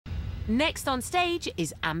Next on stage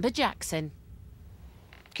is Amber Jackson.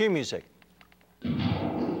 Cue music.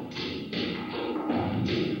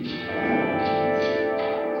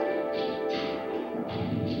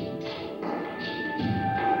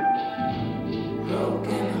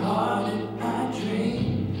 Broken-hearted, I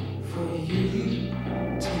dream for you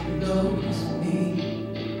to notice me.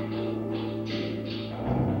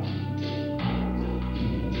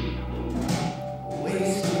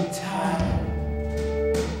 Wasting time.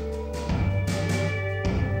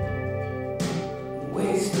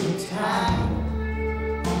 Wasting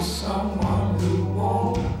time on someone who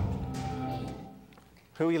won't.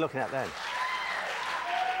 Who are you looking at then?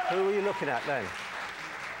 Who are you looking at then?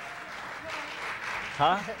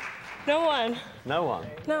 Huh? No one. No one?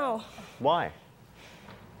 No. Why?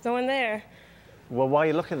 No one there. Well, why are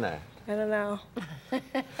you looking there? I don't know.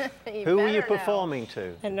 Who were you performing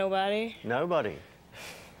to? And nobody. Nobody.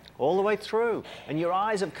 All the way through. And your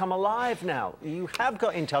eyes have come alive now. You have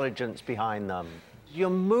got intelligence behind them. Your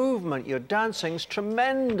movement, your dancing's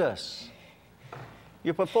tremendous.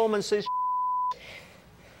 Your performance is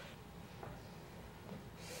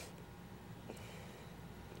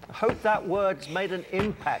I hope that word's made an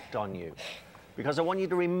impact on you, because I want you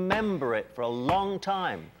to remember it for a long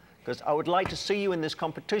time, because I would like to see you in this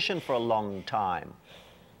competition for a long time.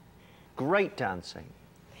 Great dancing.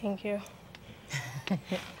 Thank you.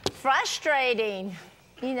 Frustrating.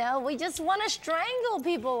 You know, we just want to strangle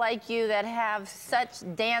people like you that have such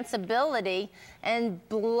dance ability and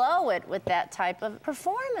blow it with that type of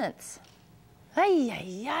performance. Ay,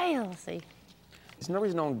 ay, ay, Elsie. There's no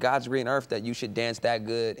reason on God's green earth that you should dance that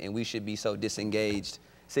good and we should be so disengaged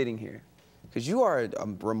sitting here. Because you are a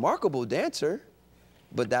remarkable dancer,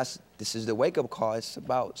 but this is the wake-up call. It's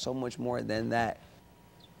about so much more than that.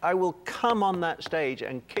 I will come on that stage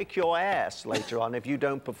and kick your ass later on if you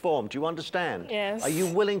don't perform. Do you understand? Yes. Are you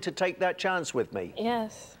willing to take that chance with me?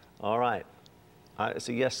 Yes. All right. It's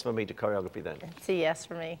a yes for me to choreography then. It's a yes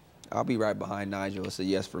for me. I'll be right behind Nigel. It's a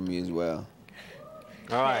yes for me as well.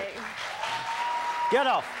 All right. Get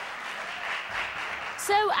off.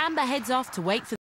 So Amber heads off to wait for